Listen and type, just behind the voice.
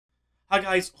Hi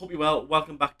guys, hope you're well.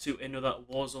 Welcome back to another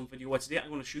Warzone video where today I'm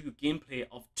going to show you gameplay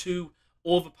of two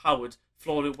overpowered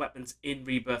flawless weapons in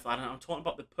Rebirth Island. I'm talking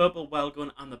about the purple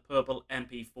Welgun and the purple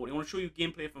MP40. I want to show you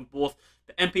gameplay from both.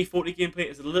 The MP40 gameplay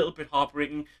is a little bit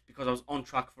heartbreaking because I was on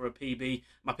track for a PB.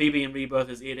 My PB in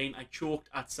Rebirth is 18. I choked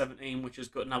at 17, which is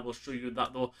good, and I will show you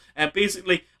that though.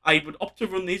 Basically, I would opt to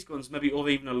run these guns, maybe over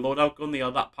even a loadout gun. They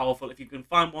are that powerful. If you can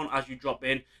find one as you drop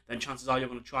in, then chances are you're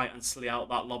going to try and slay out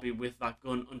that lobby with that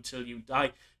gun until you die.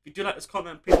 If you do like this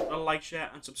content, please put a like, share,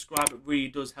 and subscribe. It really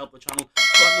does help the channel. Put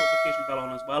that notification bell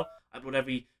on as well. I upload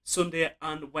every Sunday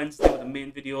and Wednesday with a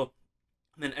main video,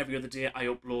 and then every other day I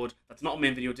upload. That's not a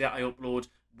main video day. I upload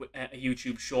a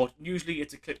YouTube short. Usually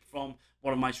it's a clip from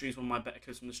one of my streams, one of my better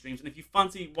clips from the streams. And if you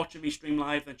fancy watching me stream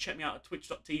live, then check me out at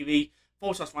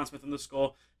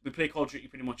twitch.tv/RyanSmith_. We play Call of Duty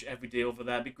pretty much every day over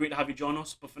there. It'd be great to have you join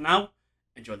us. But for now,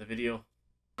 enjoy the video.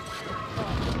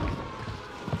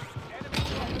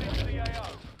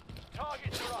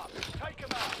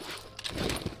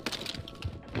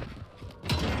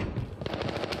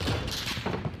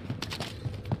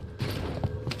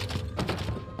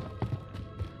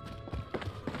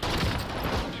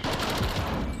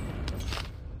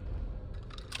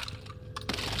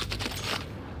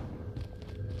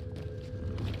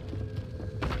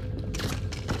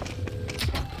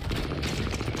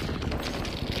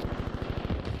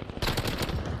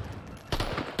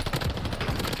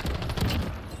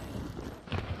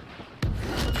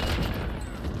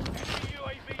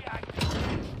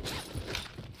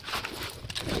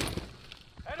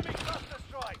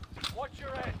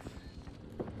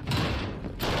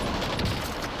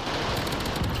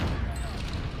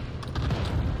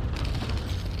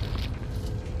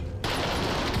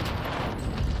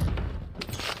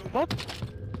 What?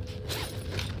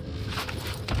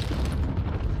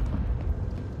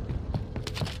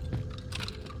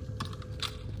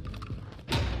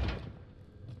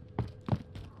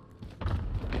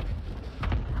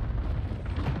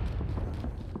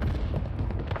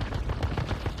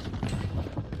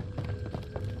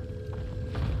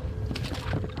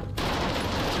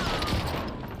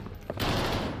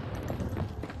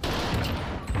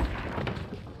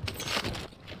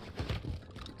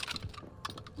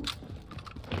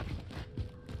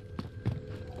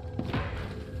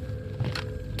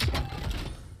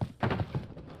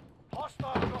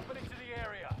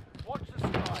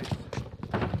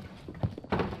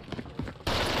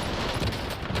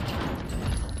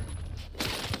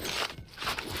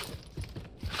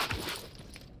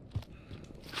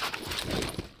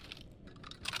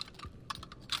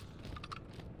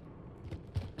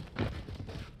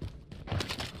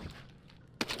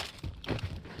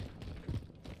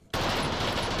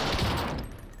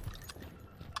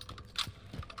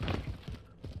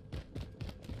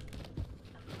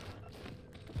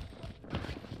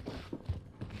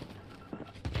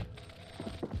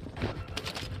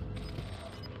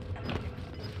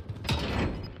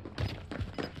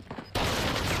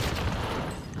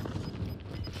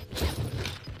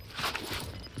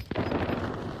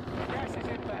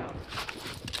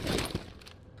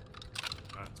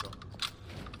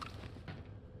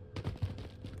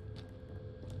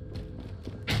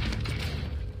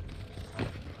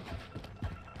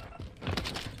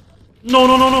 No,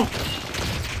 no, no, no! I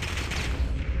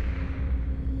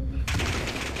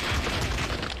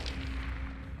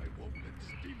won't let this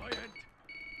be my end.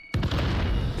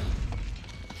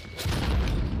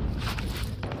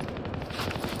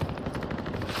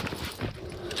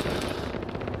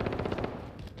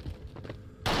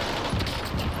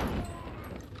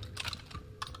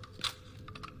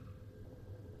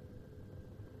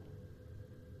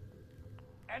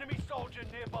 Enemy soldier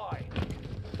nearby.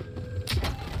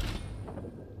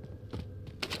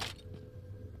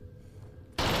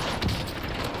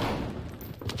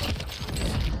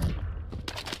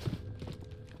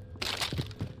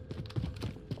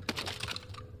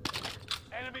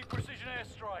 Enemy precision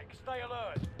airstrike. Stay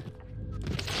alert.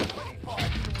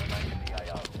 25 still remain in the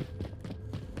AO.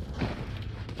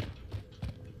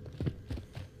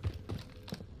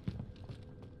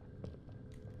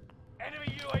 Enemy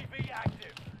UAV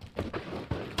active.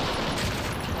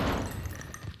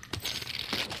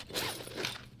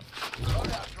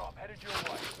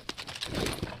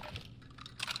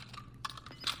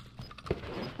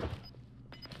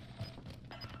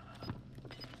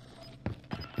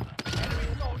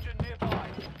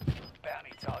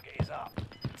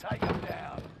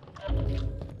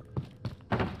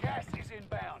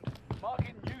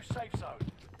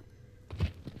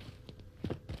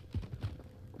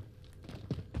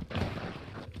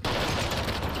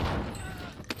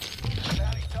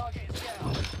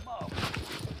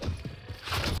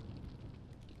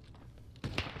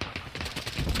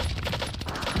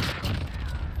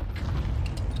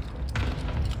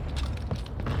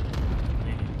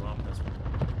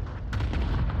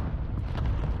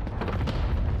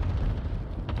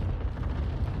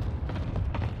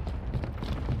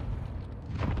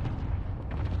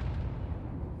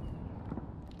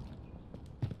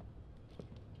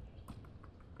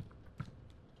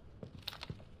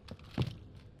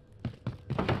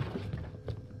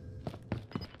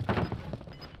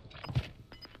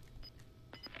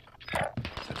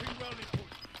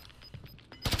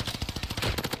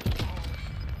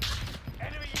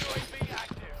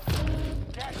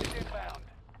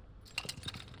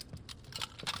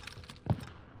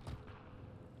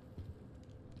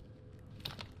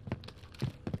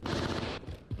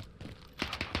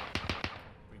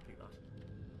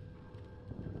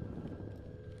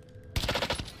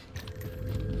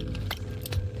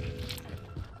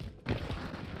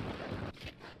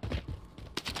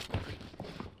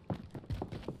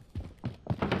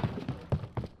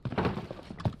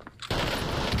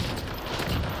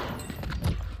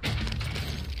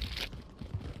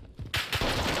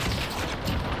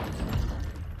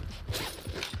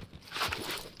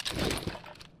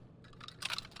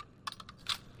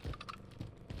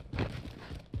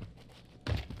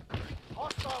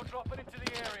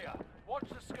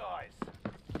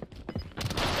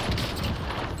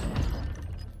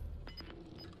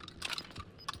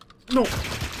 No.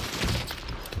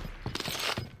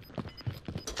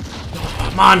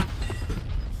 Oh, man.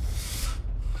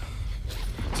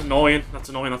 That's annoying. That's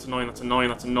annoying. That's annoying. That's annoying.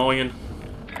 That's annoying.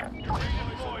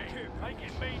 Make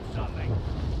it mean something.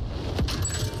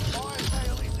 Fire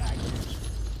sale is active.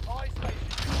 Fire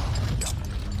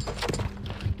station.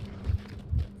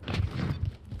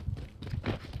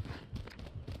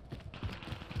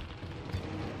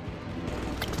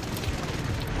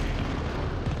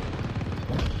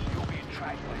 You're being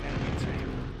tracked by an enemy team.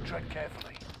 Tread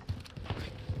carefully.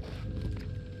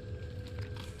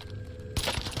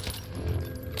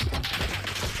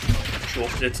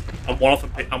 Choked it. I'm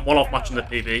one off matching the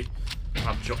PB.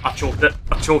 I choked it.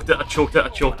 I choked it. I choked it. I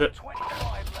choked it.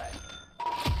 25 left.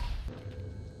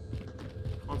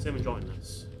 Can't say I'm enjoying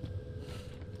this.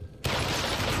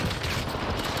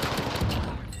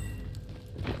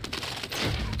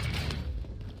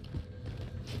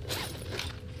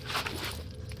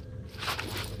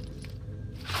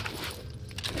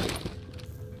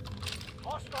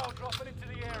 Hostile dropping into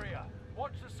the area.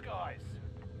 Watch the skies.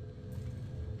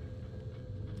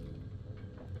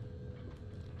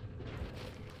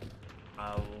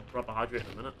 I'll grab a hydrate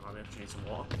in a minute. I actually need some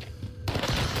water.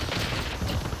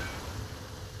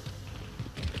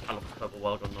 I love the purple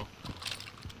Welgun though.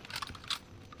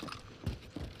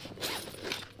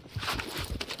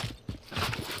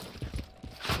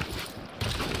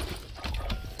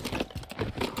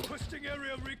 Requesting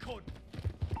area recon.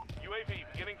 UAV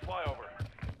beginning flyover.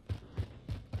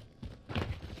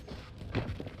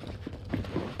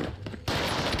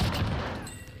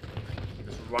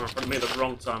 Just run in front of me at the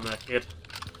wrong time there, kid.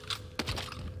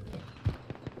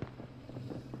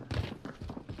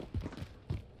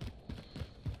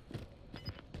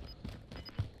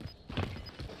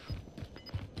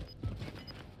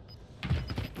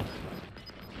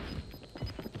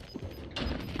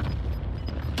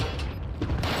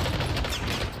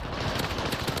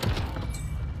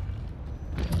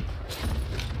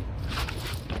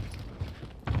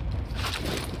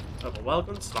 Purple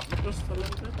Welgun, slapping us a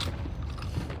little bit.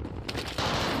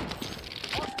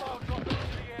 Hostile dropping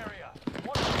into the area.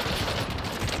 Watch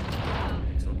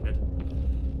So good.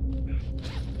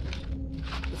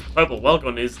 This purple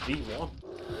Welgun is the one.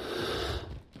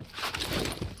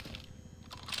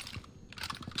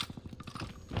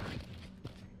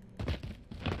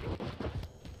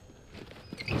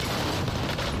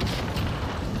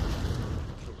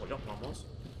 Sure what your plan was.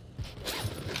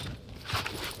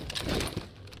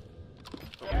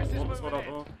 Gas is What moving up,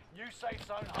 in. oh? New safe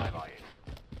zone highlighted.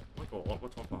 We're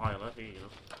talking for high alert here, you know.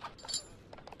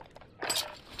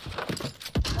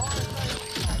 Fire sale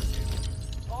is active.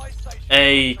 Fire station.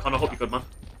 Hey, Connor, hope you're good, man.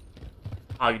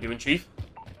 How you doing, Chief?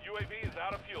 UAV is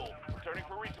out of fuel. Returning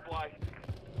for resupply.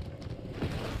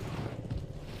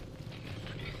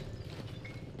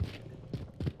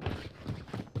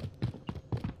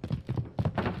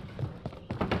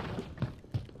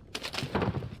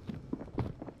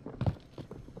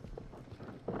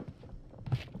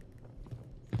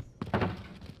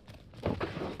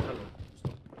 Hello.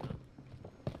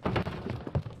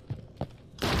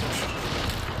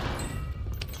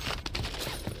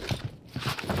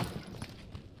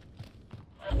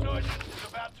 Resurgence is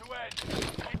about to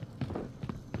end.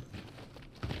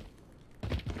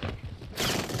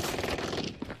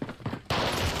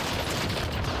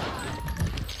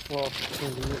 Well,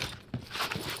 indeed.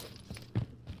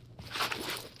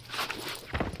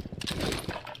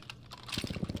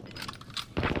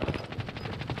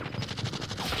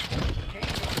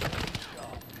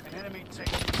 An enemy team.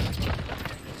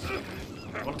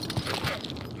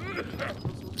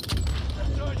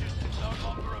 Resurgence is no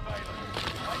longer available.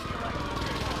 Make your exit.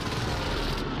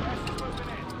 Gas is moving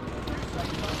in. New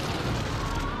safe zone.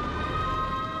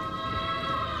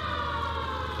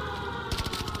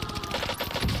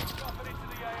 Dropping into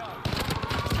the AO.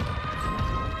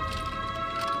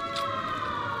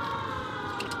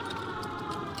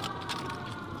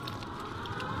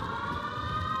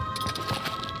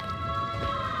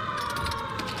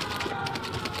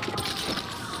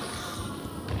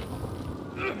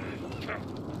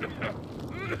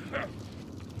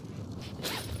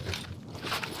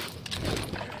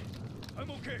 I'm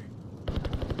okay.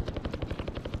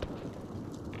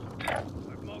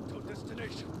 I've marked our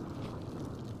destination.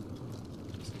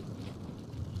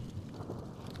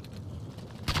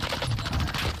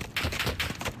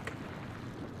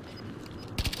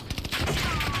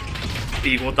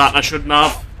 Eagled that, I shouldn't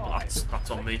have. Well, that's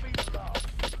on me. Feet star.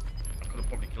 I could have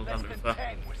probably killed Less them, to be than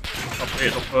fair. 10 was still I'll play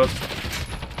it up first.